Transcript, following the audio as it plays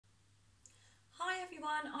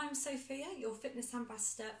everyone, I'm Sophia, your fitness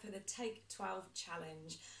ambassador for the Take 12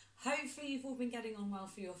 Challenge. Hopefully you've all been getting on well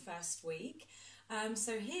for your first week.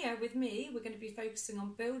 So here with me, we're going to be focusing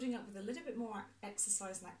on building up with a little bit more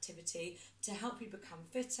exercise and activity to help you become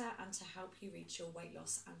fitter and to help you reach your weight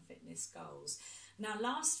loss and fitness goals. Now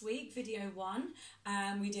last week, video 1,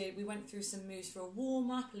 we went through some moves for a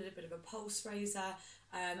warm-up, a little bit of a pulse raiser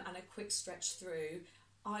and a quick stretch through.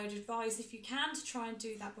 I would advise, if you can, to try and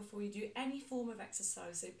do that before you do any form of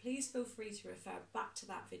exercise, so please feel free to refer back to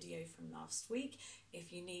that video from last week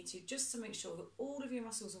if you need to, just to make sure that all of your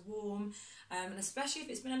muscles are warm, and especially if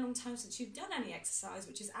it's been a long time since you've done any exercise,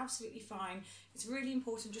 which is absolutely fine. It's really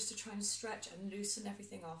important just to try and stretch and loosen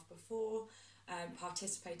everything off before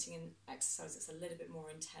participating in exercise that's a little bit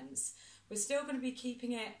more intense. We're still going to be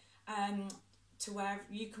keeping it to where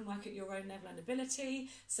you can work at your own level and ability.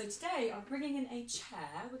 So today I'm bringing in a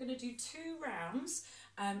chair. We're going to do 2 rounds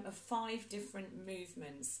of 5 different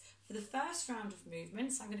movements. For the first round of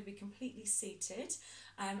movements, I'm going to be completely seated,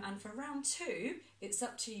 and for round 2, it's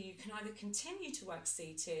up to you. You can either continue to work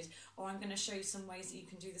seated, or I'm going to show you some ways that you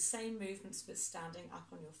can do the same movements but standing up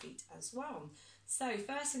on your feet as well. So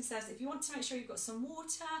first things first, if you want to make sure you've got some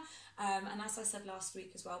water, and as I said last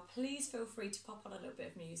week as well, please feel free to pop on a little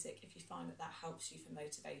bit of music if you find that that helps you for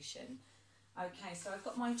motivation. Okay, so I've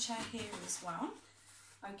got my chair here as well.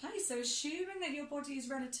 Okay, so assuming that your body is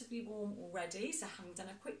relatively warm already, so having done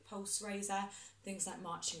a quick pulse raiser, things like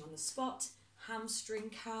marching on the spot,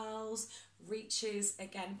 hamstring curls, reaches,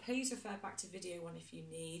 again, please refer back to video 1 if you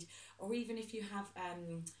need, or even if you have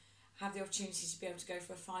the opportunity to be able to go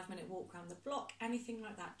for a 5-minute walk around the block, anything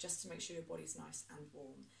like that, just to make sure your body's nice and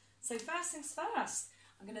warm. So first things first,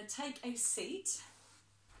 I'm going to take a seat.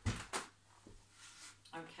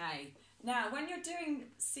 Okay, now when you're doing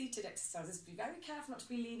seated exercises, be very careful not to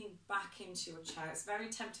be leaning back into your chair. It's very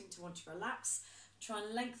tempting to want to relax. Try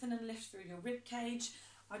and lengthen and lift through your rib cage.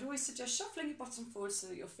 I'd always suggest shuffling your bottom forward so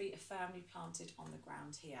that your feet are firmly planted on the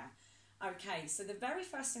ground here. Okay, so the very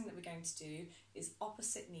first thing that we're going to do is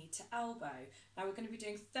opposite knee to elbow. Now we're going to be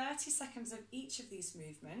doing 30 seconds of each of these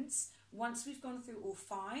movements. Once we've gone through all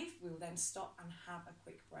 5, we will then stop and have a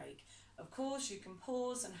quick break. Of course, you can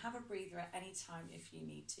pause and have a breather at any time if you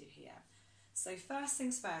need to here. So first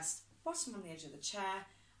things first, bottom on the edge of the chair,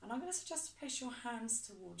 and I'm going to suggest to place your hands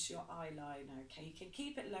towards your eye line. Okay, you can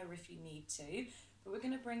keep it lower if you need to, but we're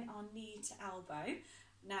going to bring our knee to elbow.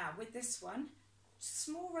 Now with this one,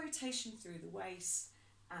 small rotation through the waist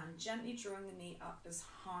and gently drawing the knee up as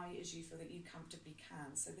high as you feel that you comfortably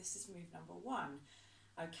can. So this is move number 1.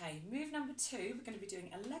 Okay, move number 2, we're going to be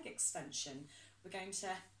doing a leg extension. We're going to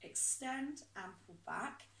extend and pull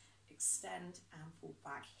back, extend and pull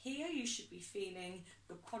back. Here you should be feeling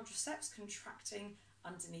your quadriceps contracting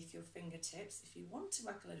underneath your fingertips. If you want to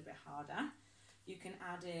work a little bit harder, you can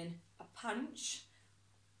add in a punch,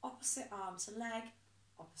 opposite arm to leg,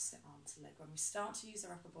 opposite arm to leg. When we start to use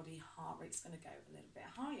our upper body, heart rate's going to go a little bit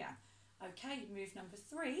higher. Okay, move number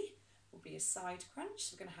 3 will be a side crunch.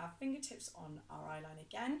 So we're going to have fingertips on our eye line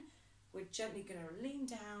again. We're gently going to lean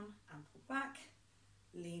down and pull back,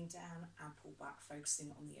 lean down and pull back,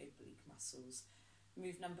 focusing on the oblique muscles.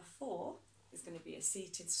 Move number 4 is going to be a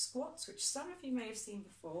seated squats, which some of you may have seen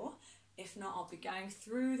before. If not, I'll be going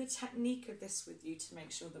through the technique of this with you to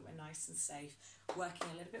make sure that we're nice and safe, working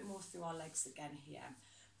a little bit more through our legs again here.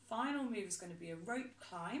 Final move is going to be a rope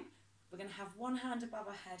climb. We're going to have one hand above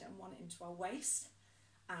our head and one into our waist,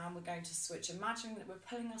 and we're going to switch, imagining that we're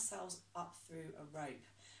pulling ourselves up through a rope.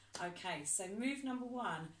 Okay, so move number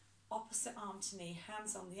 1, opposite arm to knee,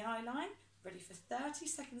 hands on the eye line, ready for 30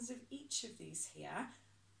 seconds of each of these here.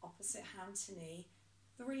 Opposite hand to knee,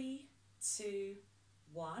 3, 2,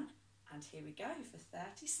 1, and here we go for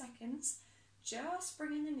 30 seconds. Just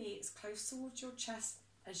bringing the knee as close towards your chest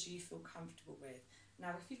as you feel comfortable with.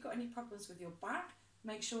 Now if you've got any problems with your back,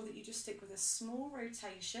 make sure that you just stick with a small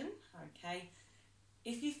rotation, okay?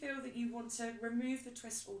 If you feel that you want to remove the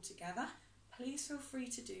twist altogether, please feel free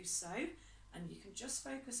to do so, and you can just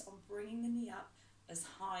focus on bringing the knee up as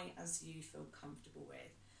high as you feel comfortable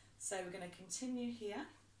with. So we're going to continue here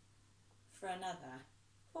for another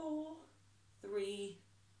 4, 3,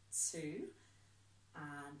 2,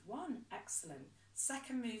 and 1. Excellent.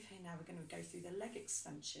 Second move here now, we're going to go through the leg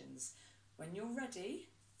extensions. When you're ready,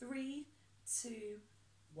 3, 2,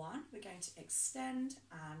 1, we're going to extend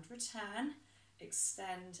and return,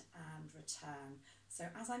 extend and return. So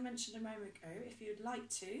as I mentioned a moment ago, if you'd like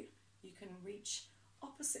to, you can reach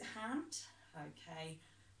opposite hand, okay,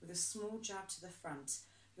 with a small jab to the front.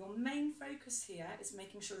 Your main focus here is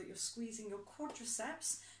making sure that you're squeezing your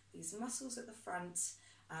quadriceps, these muscles at the front,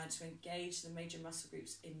 to engage the major muscle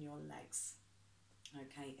groups in your legs.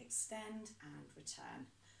 Okay, extend and return.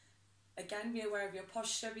 Again, be aware of your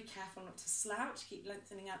posture, be careful not to slouch, keep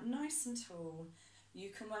lengthening out nice and tall. You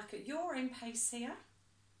can work at your own pace here.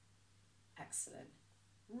 Excellent.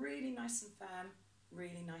 Really nice and firm,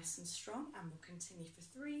 really nice and strong, and we'll continue for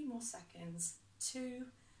 3 more seconds. 2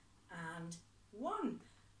 and 1.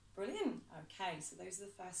 Brilliant. Okay, so those are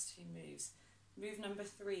the first 2 moves. Move number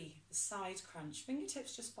 3, the side crunch.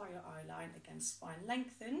 Fingertips just by your eye line, again spine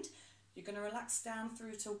lengthened. You're going to relax down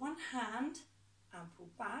through to one hand and pull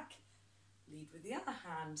back. Lead with the other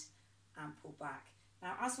hand and pull back.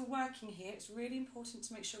 Now as we're working here, it's really important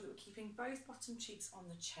to make sure that we're keeping both bottom cheeks on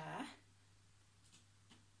the chair.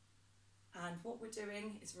 And what we're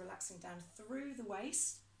doing is relaxing down through the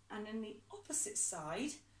waist, and in the opposite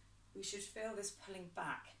side, we should feel this pulling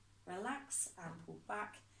back. Relax and pull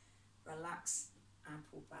back, relax and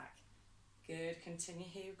pull back. Good, continue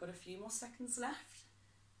here, we've got a few more seconds left.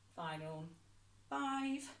 Final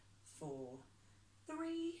 5, 4,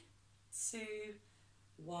 3, 2,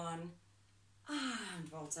 1,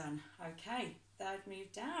 and well done. Okay, third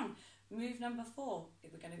move down. Move number 4,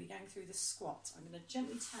 we're going to be going through the squat. I'm going to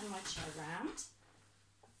gently turn my chair around.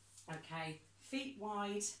 Okay, feet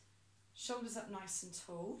wide, shoulders up nice and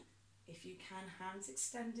tall. If you can, hands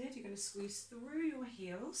extended. You're going to squeeze through your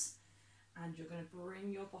heels and you're going to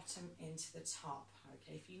bring your bottom into the top.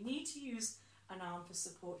 Okay, if you need to use an arm for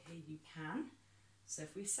support here, you can. So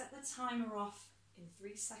if we set the timer off in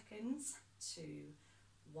 3 seconds, 2,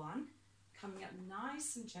 1, coming up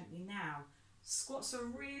nice and gently now. Squats are a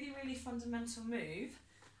really, really fundamental move.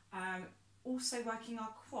 Also working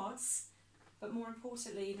our quads, but more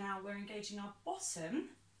importantly now we're engaging our bottom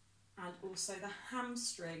and also the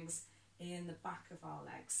hamstrings in the back of our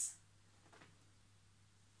legs.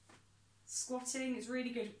 Squatting is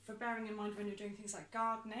really good for bearing in mind when you're doing things like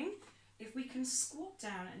gardening. If we can squat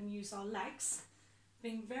down and use our legs,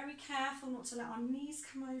 being very careful not to let our knees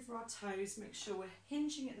come over our toes, make sure we're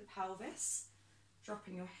hinging at the pelvis,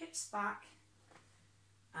 dropping your hips back,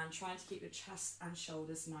 and trying to keep your chest and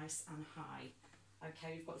shoulders nice and high.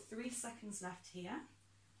 Okay, we've got 3 seconds left here.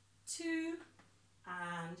 2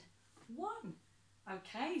 and 1.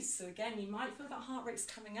 Okay, so again, you might feel that heart rate's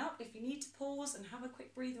coming up. If you need to pause and have a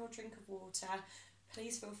quick breather or drink of water,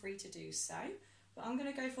 please feel free to do so. But I'm going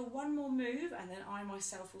to go for one more move and then I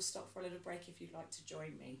myself will stop for a little break if you'd like to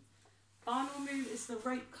join me. Final move is the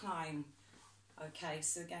rope climb. Okay,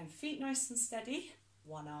 so again, feet nice and steady,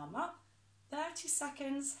 one arm up, 30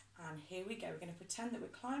 seconds, and here we go. We're going to pretend that we're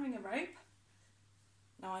climbing a rope.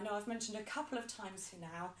 Now I know I've mentioned a couple of times here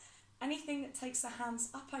now, anything that takes the hands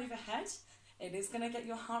up overhead, it is going to get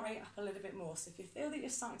your heart rate up a little bit more. So if you feel that you're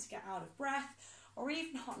starting to get out of breath or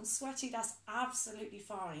even hot and sweaty, that's absolutely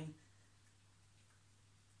fine.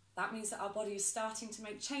 That means that our body is starting to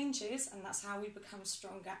make changes, and that's how we become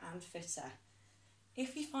stronger and fitter.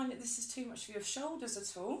 If you find that this is too much for your shoulders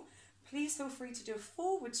at all, please feel free to do a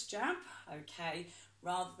forwards jump, okay,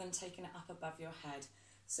 rather than taking it up above your head.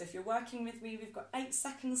 So if you're working with me, we've got 8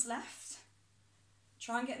 seconds left.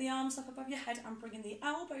 Try and get the arms up above your head and bringing the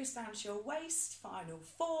elbows down to your waist. Final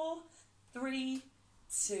 4, 3,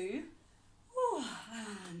 2,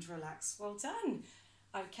 and relax. Well done.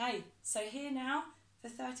 Okay, so here now for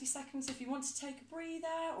 30 seconds, if you want to take a breather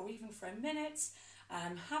or even for a minute,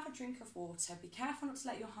 have a drink of water. Be careful not to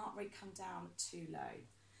let your heart rate come down too low.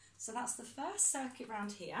 So that's the first circuit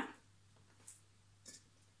round here.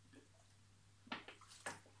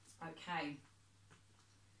 Okay.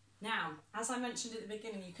 Now, as I mentioned at the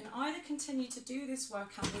beginning, you can either continue to do this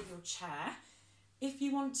workout with your chair. If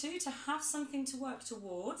you want to have something to work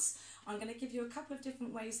towards, I'm going to give you a couple of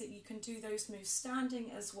different ways that you can do those moves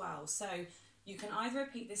standing as well. So you can either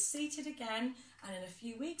repeat this seated again, and in a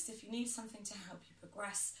few weeks, if you need something to help you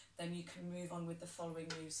progress, then you can move on with the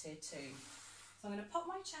following moves here too. So I'm going to pop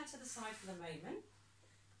my chair to the side for the moment.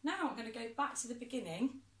 Now I'm going to go back to the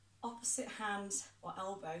beginning, opposite hand, or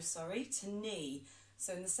elbow, sorry, to knee.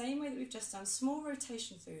 So in the same way that we've just done, small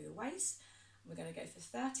rotation through the waist, we're going to go for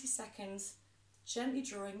 30 seconds, gently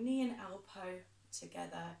drawing knee and elbow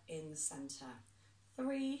together in the centre.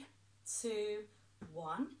 3, 2,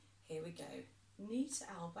 1, here we go. Knee to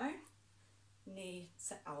elbow, knee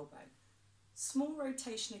to elbow. Small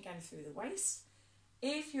rotation again through the waist.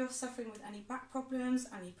 If you're suffering with any back problems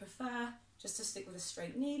and you prefer just to stick with a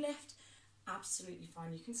straight knee lift, absolutely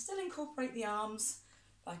fine. You can still incorporate the arms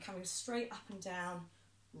by coming straight up and down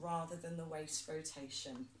rather than the waist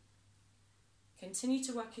rotation. Continue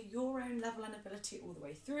to work at your own level and ability all the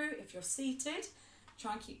way through. If you're seated,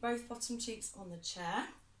 try and keep both bottom cheeks on the chair.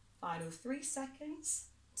 Final 3 seconds,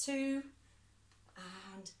 2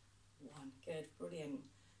 and 1. Good, brilliant.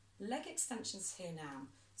 leg extensions here now.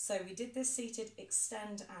 So we did this seated,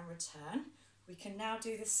 extend and return. We can now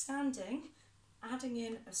do this standing, adding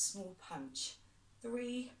in a small punch.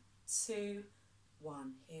 3, 2,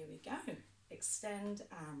 1. Here we go. Extend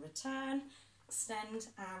and return, extend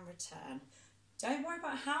and return. Don't worry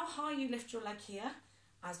about how high you lift your leg here.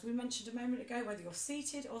 As we mentioned a moment ago, whether you're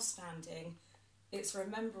seated or standing, it's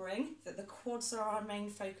remembering that the quads are our main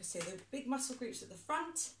focus here. The big muscle groups at the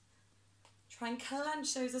front. Try and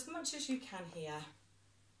clench those as much as you can here.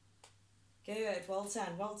 Good, well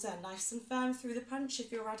done, well done. Nice and firm through the punch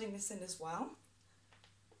if you're adding this in as well.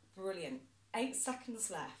 Brilliant. 8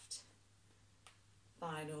 seconds left.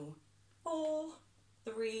 Final 4,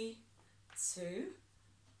 3, 2,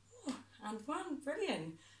 and 1.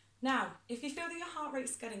 Brilliant. Now, if you feel that your heart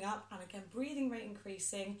rate's getting up, and again, breathing rate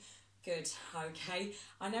increasing, good, okay.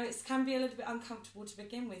 I know it can be a little bit uncomfortable to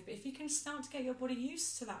begin with, but if you can start to get your body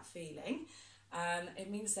used to that feeling, it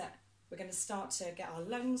means that we're going to start to get our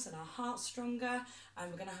lungs and our heart stronger,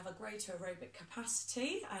 and we're going to have a greater aerobic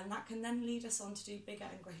capacity, and that can then lead us on to do bigger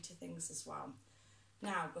and greater things as well.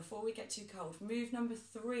 Now, before we get too cold, move number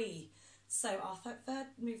 3. So our third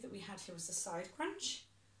move that we had here was the side crunch.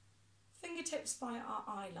 Fingertips by our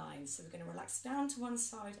eye line. So we're going to relax down to one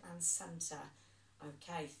side and centre.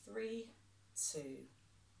 Okay, 3, 2,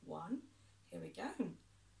 1. Here we go.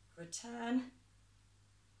 Return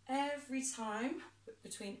every time,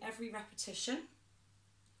 between every repetition.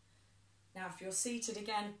 Now, if you're seated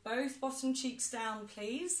again, both bottom cheeks down,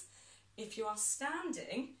 please. If you are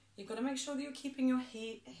standing, you've got to make sure that you're keeping your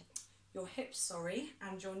hips,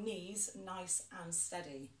 and your knees nice and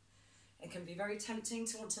steady. It can be very tempting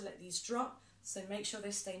to want to let these drop, so make sure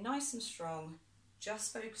they stay nice and strong,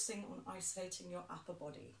 just focusing on isolating your upper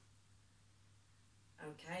body.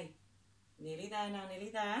 Okay, nearly there now,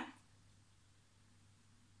 nearly there.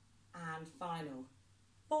 And final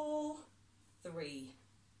 4, 3,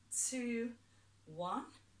 2, 1.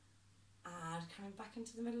 And coming back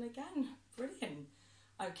into the middle again. Brilliant.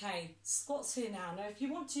 Okay, squats here now. Now, if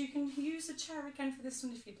you want to, you can use a chair again for this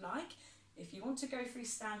one if you'd like. If you want to go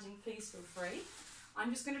freestanding, please feel free.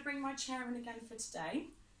 I'm just going to bring my chair in again for today.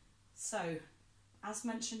 So, as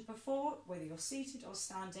mentioned before, whether you're seated or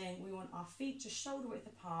standing, we want our feet just shoulder width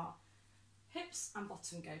apart, hips and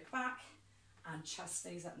bottom go back, and chest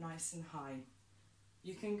stays up nice and high.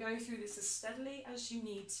 You can go through this as steadily as you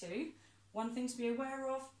need to. One thing to be aware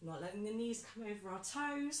of, not letting the knees come over our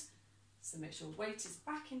toes, so make sure weight is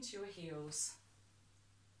back into your heels.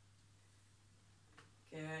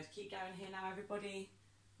 Good, keep going here now everybody.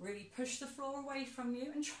 Really push the floor away from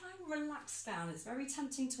you and try and relax down. It's very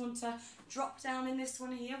tempting to want to drop down in this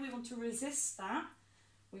one here. We want to resist that.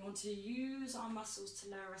 We want to use our muscles to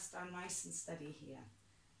lower us down nice and steady here.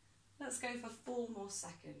 Let's go for 4 more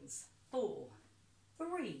seconds. 4,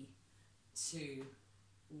 3, 2,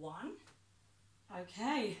 1.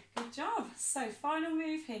 Okay, good job. So final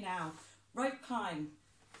move here now. Rope climb.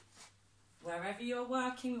 Wherever you're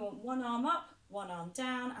working, we want one arm up, one arm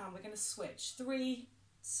down, and we're going to switch. 3,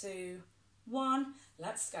 2, 1.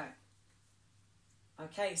 Let's go.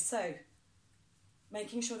 Okay, so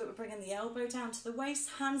making sure that we're bringing the elbow down to the waist,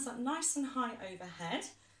 hands up nice and high overhead.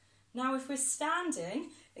 Now, if we're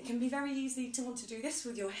standing, it can be very easy to want to do this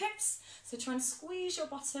with your hips. So try and squeeze your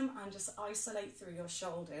bottom and just isolate through your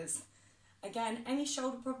shoulders. Again, any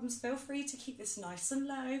shoulder problems, feel free to keep this nice and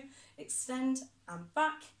low. Extend and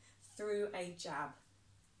back through a jab.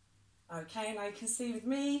 Okay, now you can see with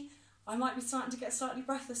me, I might be starting to get slightly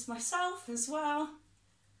breathless myself as well.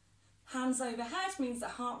 Hands overhead means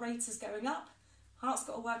that heart rate is going up. Heart's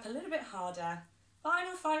got to work a little bit harder.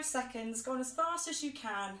 Final 5 seconds, go on as fast as you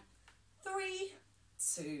can. 3,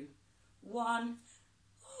 2, 1.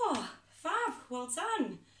 Oh, fab, well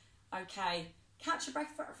done. Okay, catch your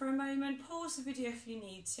breath for a moment, pause the video if you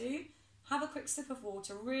need to. Have a quick sip of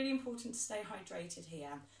water, really important to stay hydrated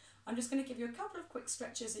here. I'm just going to give you a couple of quick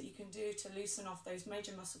stretches that you can do to loosen off those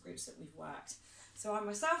major muscle groups that we've worked. So I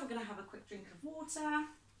myself are going to have a quick drink of water.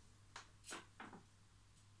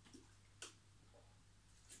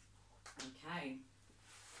 Okay.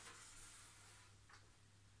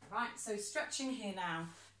 Right, so stretching here now.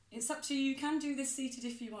 It's up to you. You can do this seated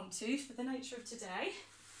if you want to. For the nature of today,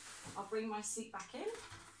 I'll bring my seat back in.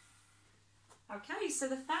 Okay, so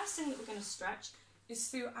the first thing that we're going to stretch is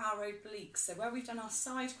through our obliques. So where we've done our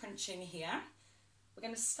side crunching here, we're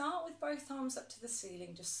going to start with both arms up to the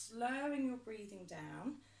ceiling, just slowing your breathing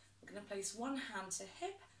down. We're going to place one hand to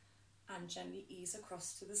hip and gently ease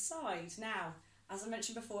across to the side. Now, as I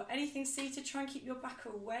mentioned before, anything seated, try and keep your back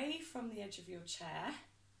away from the edge of your chair.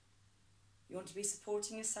 You want to be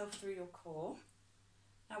supporting yourself through your core.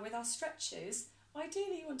 Now with our stretches,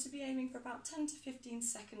 Ideally you want to be aiming for about 10 to 15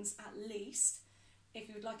 seconds at least. If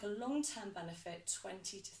you would like a long-term benefit,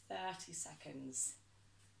 20 to 30 seconds.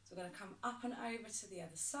 So we're going to come up and over to the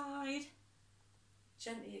other side,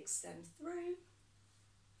 gently extend through.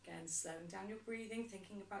 Again, slowing down your breathing,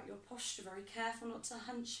 thinking about your posture, very careful not to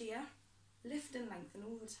hunch here. Lift and lengthen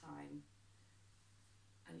all the time.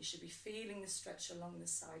 And you should be feeling the stretch along the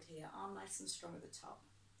side here, arm nice and strong at the top.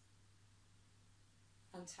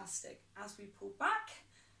 Fantastic. As we pull back,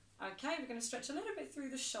 okay, we're going to stretch a little bit through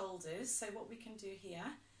the shoulders. So what we can do here,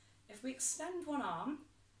 if we extend one arm,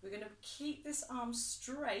 we're going to keep this arm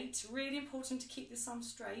straight. Really important to keep this arm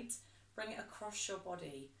straight. Bring it across your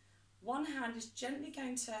body. One hand is gently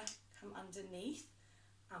going to come underneath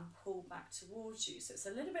and pull back towards you. So it's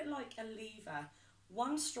a little bit like a lever.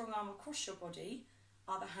 One strong arm across your body,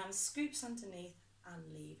 other hand scoops underneath and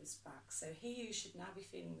levers back. So here you should now be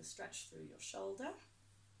feeling the stretch through your shoulder.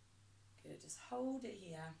 Good, just hold it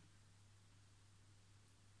here.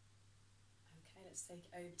 Okay, let's take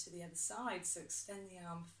it over to the other side. So extend the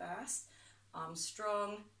arm first, arm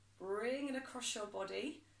strong, bring it across your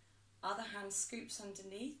body. Other hand scoops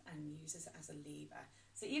underneath and uses it as a lever.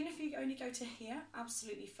 So even if you only go to here,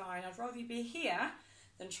 absolutely fine. I'd rather you be here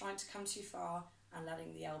than trying to come too far and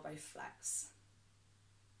letting the elbow flex.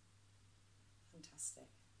 Fantastic.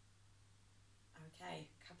 Okay,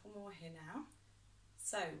 a couple more here now.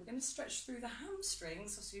 So we're going to stretch through the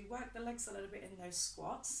hamstrings as we work the legs a little bit in those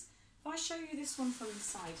squats. If I show you this one from the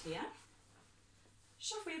side here,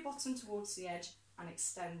 shuffle your bottom towards the edge and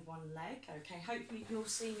extend one leg. Okay, hopefully you can all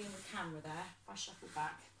see me in the camera there. If I shuffle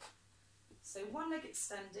back. So one leg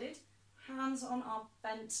extended, hands on our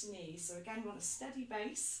bent knees. So again, we want a steady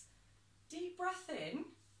base. Deep breath in,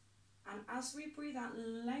 and as we breathe out,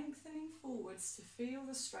 lengthening forwards to feel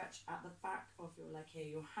the stretch at the back of your leg here,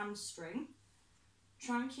 your hamstring.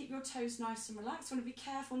 Try and keep your toes nice and relaxed. You want to be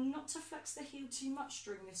careful not to flex the heel too much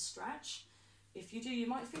during this stretch. If you do, you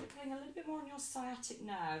might feel it pulling a little bit more on your sciatic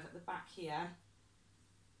nerve at the back here.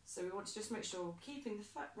 So we want to just make sure we're keeping the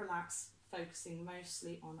foot relaxed, focusing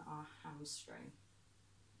mostly on our hamstring.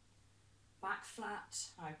 Back flat,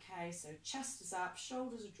 okay, so chest is up,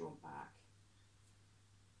 shoulders are drawn back.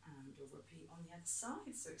 And we'll repeat on the other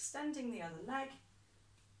side. So extending the other leg,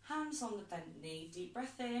 hands on the bent knee, deep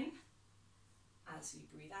breath in. As you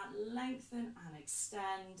breathe out, lengthen and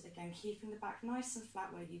extend. Again, keeping the back nice and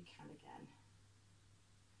flat where you can again.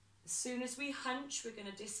 As soon as we hunch, we're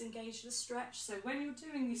going to disengage the stretch. So when you're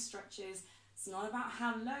doing these stretches, it's not about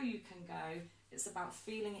how low you can go, it's about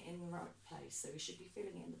feeling it in the right place. So we should be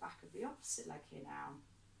feeling it in the back of the opposite leg here now.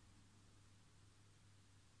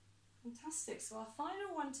 Fantastic, so our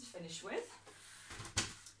final one to finish with.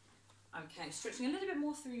 Okay, stretching a little bit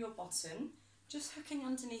more through your bottom, just hooking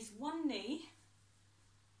underneath one knee,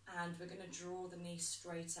 and we're going to draw the knee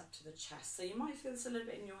straight up to the chest. So you might feel this a little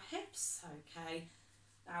bit in your hips, okay.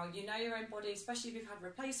 Now, you know your own body, especially if you've had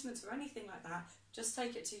replacements or anything like that, just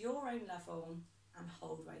take it to your own level and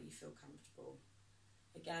hold where you feel comfortable.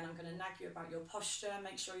 Again, I'm going to nag you about your posture,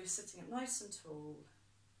 make sure you're sitting up nice and tall.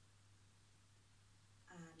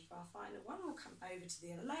 And for our final one, we'll come over to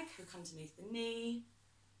the other leg, hook underneath the knee,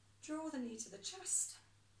 draw the knee to the chest,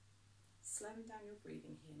 slowing down your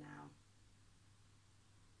breathing here now.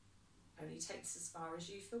 Only takes as far as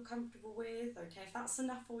you feel comfortable with. Okay, if that's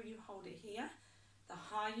enough for you, hold it here. The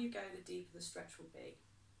higher you go, the deeper the stretch will be.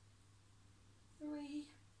 3,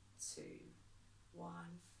 2, 1,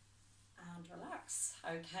 and relax.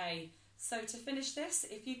 Okay, so to finish this,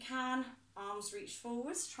 if you can, arms reach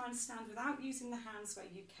forwards, try and stand without using the hands where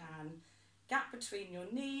you can. Gap between your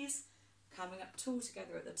knees, coming up tall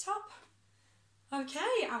together at the top.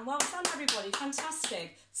 Okay, and well done everybody,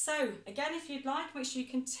 fantastic. So again, if you'd like, make sure you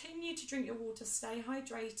continue to drink your water, stay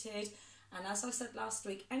hydrated. And as I said last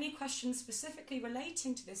week, any questions specifically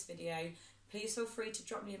relating to this video, please feel free to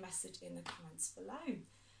drop me a message in the comments below.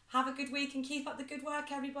 Have a good week and keep up the good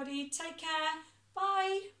work, everybody. Take care.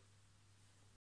 Bye.